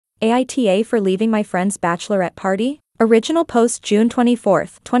AITA for leaving my friend's bachelorette party? Original post June 24,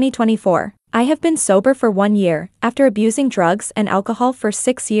 2024. I have been sober for 1 year, after abusing drugs and alcohol for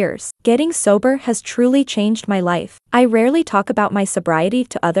 6 years. Getting sober has truly changed my life. I rarely talk about my sobriety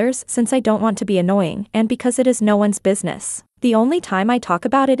to others since I don't want to be annoying and because it is no one's business. The only time I talk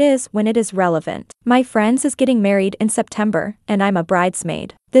about it is when it is relevant. My friend is getting married in September, and I'm a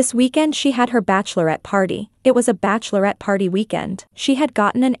bridesmaid. This weekend she had her bachelorette party. It was a bachelorette party weekend. She had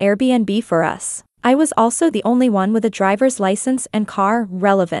gotten an Airbnb for us. I was also the only one with a driver's license and car.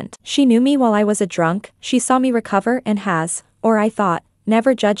 Relevant. She knew me while I was a drunk, she saw me recover and has, or I thought,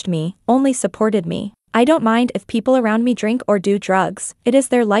 never judged me, only supported me. I don't mind if people around me drink or do drugs, it is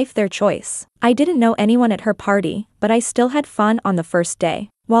their life, their choice. I didn't know anyone at her party, but I still had fun on the first day.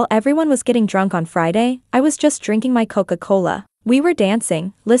 While everyone was getting drunk on Friday, I was just drinking my Coca-Cola. We were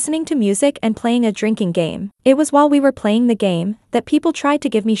dancing, listening to music and playing a drinking game. It was while we were playing the game that people tried to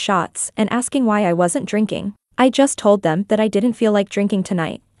give me shots and asking why I wasn't drinking. I just told them that I didn't feel like drinking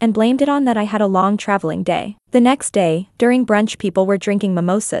tonight, and blamed it on that I had a long traveling day. The next day, during brunch, people were drinking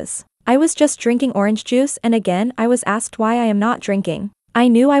mimosas. I was just drinking orange juice, and again I was asked why I am not drinking. I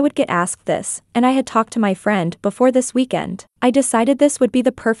knew I would get asked this, and I had talked to my friend before this weekend. I decided this would be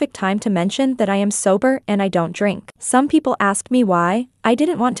the perfect time to mention that I am sober and I don't drink. Some people asked me why. I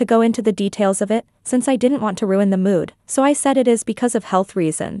didn't want to go into the details of it, since I didn't want to ruin the mood, so I said it is because of health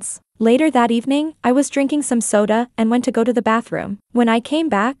reasons. Later that evening, I was drinking some soda and went to go to the bathroom. When I came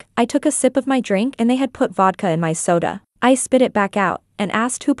back, I took a sip of my drink and they had put vodka in my soda. I spit it back out and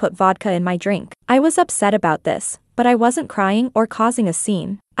asked who put vodka in my drink. I was upset about this, but I wasn't crying or causing a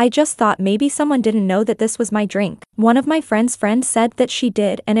scene. I just thought maybe someone didn't know that this was my drink. One of my friend's friends said that she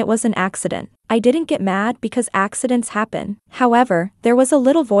did and it was an accident. I didn't get mad because accidents happen. However, there was a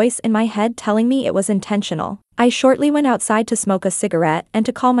little voice in my head telling me it was intentional. I shortly went outside to smoke a cigarette and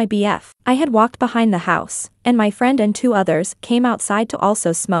to call my BF. I had walked behind the house, and my friend and 2 others came outside to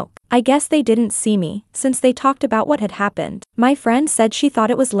also smoke. I guess they didn't see me, since they talked about what had happened. My friend said she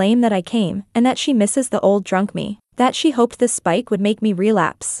thought it was lame that I came, and that she misses the old drunk me. That she hoped this spike would make me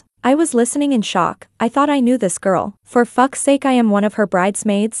relapse. I was listening in shock. I thought I knew this girl. For fuck's sake, I am one of her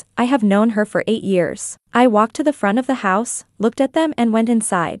bridesmaids. I have known her for 8 years. I walked to the front of the house, looked at them and went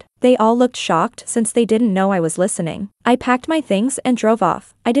inside. They all looked shocked since they didn't know I was listening. I packed my things and drove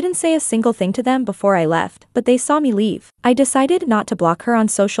off. I didn't say a single thing to them before I left, but they saw me leave. I decided not to block her on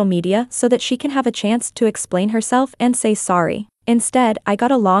social media so that she can have a chance to explain herself and say sorry. Instead, I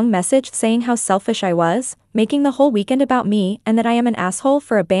got a long message saying how selfish I was, making the whole weekend about me and that I am an asshole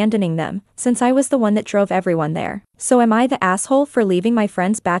for abandoning them, since I was the one that drove everyone there. So am I the asshole for leaving my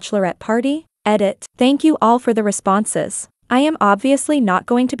friend's bachelorette party? Edit. Thank you all for the responses. I am obviously not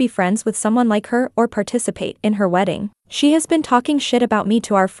going to be friends with someone like her or participate in her wedding. She has been talking shit about me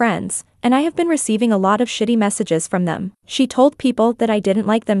to our friends, and I have been receiving a lot of shitty messages from them. She told people that I didn't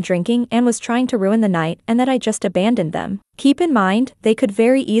like them drinking and was trying to ruin the night and that I just abandoned them. Keep in mind, they could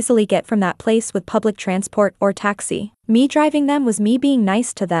very easily get from that place with public transport or taxi. Me driving them was me being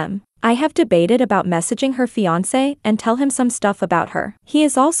nice to them. I have debated about messaging her fiancé and tell him some stuff about her. He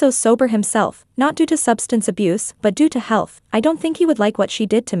is also sober himself, not due to substance abuse, but due to health. I don't think he would like what she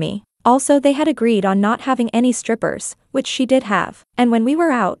did to me. Also, they had agreed on not having any strippers, which she did have. And when we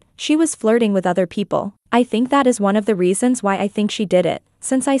were out, she was flirting with other people. I think that is one of the reasons why I think she did it,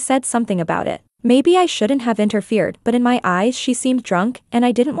 since I said something about it. Maybe I shouldn't have interfered, but in my eyes she seemed drunk and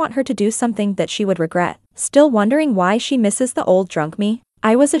I didn't want her to do something that she would regret. Still wondering why she misses the old drunk me?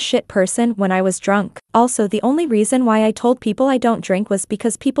 I was a shit person when I was drunk. Also, the only reason why I told people I don't drink was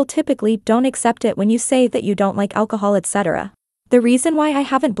because people typically don't accept it when you say that you don't like alcohol, etc. The reason why I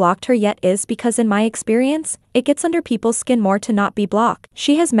haven't blocked her yet is because in my experience, it gets under people's skin more to not be blocked.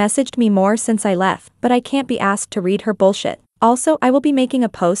 She has messaged me more since I left, but I can't be asked to read her bullshit. Also, I will be making a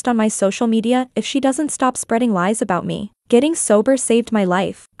post on my social media if she doesn't stop spreading lies about me. Getting sober saved my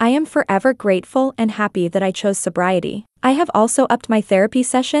life. I am forever grateful and happy that I chose sobriety. I have also upped my therapy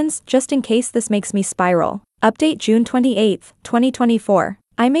sessions just in case this makes me spiral. Update June 28, 2024.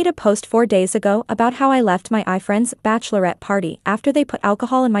 I made a post 4 days ago about how I left my friend's bachelorette party after they put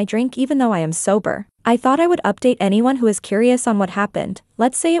alcohol in my drink even though I am sober. I thought I would update anyone who is curious on what happened.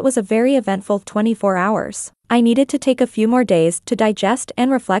 Let's say it was a very eventful 24 hours. I needed to take a few more days to digest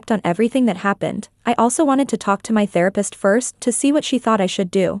and reflect on everything that happened. I also wanted to talk to my therapist first to see what she thought I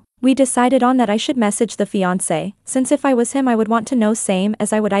should do. We decided on that I should message the fiancé, since if I was him I would want to know, same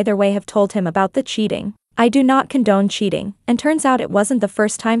as I would either way have told him about the cheating. I do not condone cheating, and turns out it wasn't the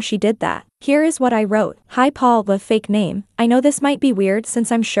first time she did that. Here is what I wrote. Hi Paul, the fake name. I know this might be weird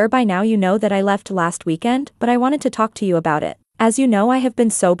since I'm sure by now you know that I left last weekend, but I wanted to talk to you about it. As you know, I have been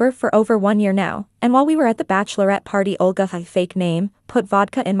sober for over 1 year now, and while we were at the bachelorette party, Olga, fake name, put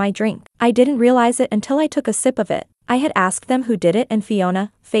vodka in my drink. I didn't realize it until I took a sip of it. I had asked them who did it, and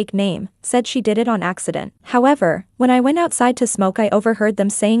Fiona, fake name, said she did it on accident. However, when I went outside to smoke, I overheard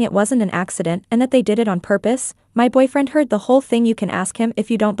them saying it wasn't an accident and that they did it on purpose. My boyfriend heard the whole thing. You can ask him if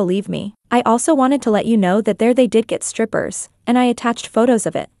you don't believe me. I also wanted to let you know that there they did get strippers, and I attached photos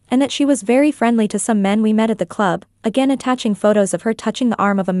of it, and that she was very friendly to some men we met at the club, again attaching photos of her touching the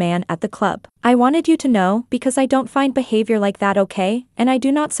arm of a man at the club. I wanted you to know because I don't find behavior like that okay, and I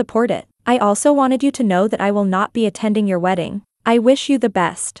do not support it. I also wanted you to know that I will not be attending your wedding. I wish you the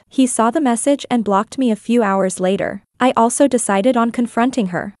best. He saw the message and blocked me a few hours later. I also decided on confronting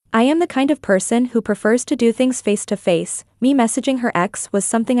her. I am the kind of person who prefers to do things face to face. Me messaging her ex was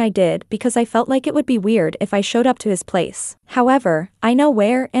something I did because I felt like it would be weird if I showed up to his place. However, I know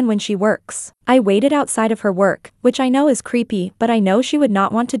where and when she works. I waited outside of her work, which I know is creepy, but I know she would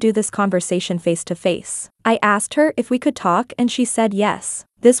not want to do this conversation face to face. I asked her if we could talk and she said yes.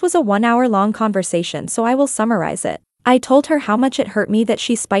 This was a 1 hour long conversation, so I will summarize it. I told her how much it hurt me that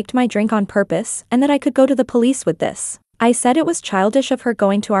she spiked my drink on purpose and that I could go to the police with this. I said it was childish of her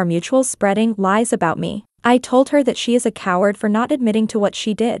going to our mutuals spreading lies about me. I told her that she is a coward for not admitting to what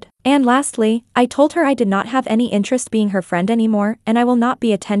she did. And lastly, I told her I did not have any interest being her friend anymore and I will not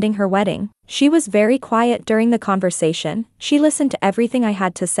be attending her wedding. She was very quiet during the conversation. She listened to everything I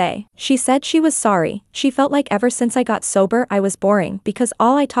had to say. She said she was sorry. She felt like ever since I got sober I was boring because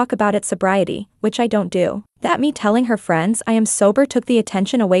all I talk about is sobriety, which I don't do. That me telling her friends I am sober took the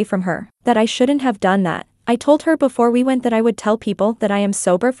attention away from her. That I shouldn't have done that. I told her before we went that I would tell people that I am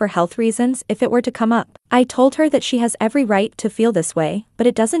sober for health reasons if it were to come up. I told her that she has every right to feel this way, but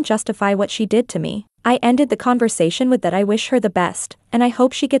it doesn't justify what she did to me. I ended the conversation with that I wish her the best, and I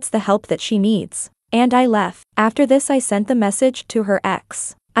hope she gets the help that she needs. And I left. After this I sent the message to her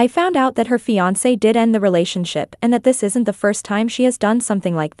ex. I found out that her fiancé did end the relationship and that this isn't the first time she has done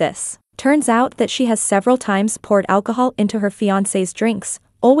something like this. Turns out that she has several times poured alcohol into her fiancé's drinks,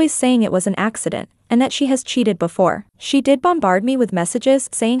 always saying it was an accident, and that she has cheated before. She did bombard me with messages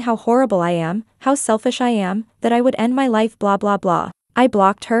saying how horrible I am, how selfish I am, that I would end my life, blah blah blah. I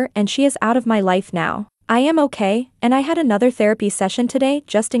blocked her and she is out of my life now. I am okay, and I had another therapy session today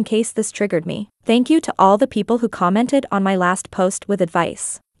just in case this triggered me. Thank you to all the people who commented on my last post with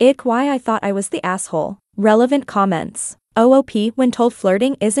advice. Why I thought I was the asshole. Relevant comments. OOP when told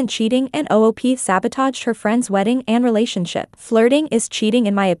flirting isn't cheating, and OOP sabotaged her friend's wedding and relationship. Flirting is cheating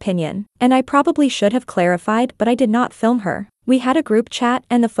in my opinion, and I probably should have clarified, but I did not film her. We had a group chat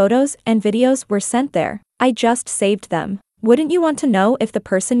and the photos and videos were sent there. I just saved them. Wouldn't you want to know if the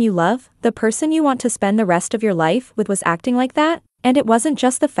person you love, the person you want to spend the rest of your life with, was acting like that? And it wasn't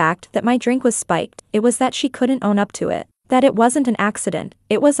just the fact that my drink was spiked, it was that she couldn't own up to it. That it wasn't an accident,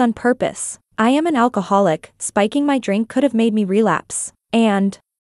 it was on purpose. I am an alcoholic. Spiking my drink could have made me relapse. And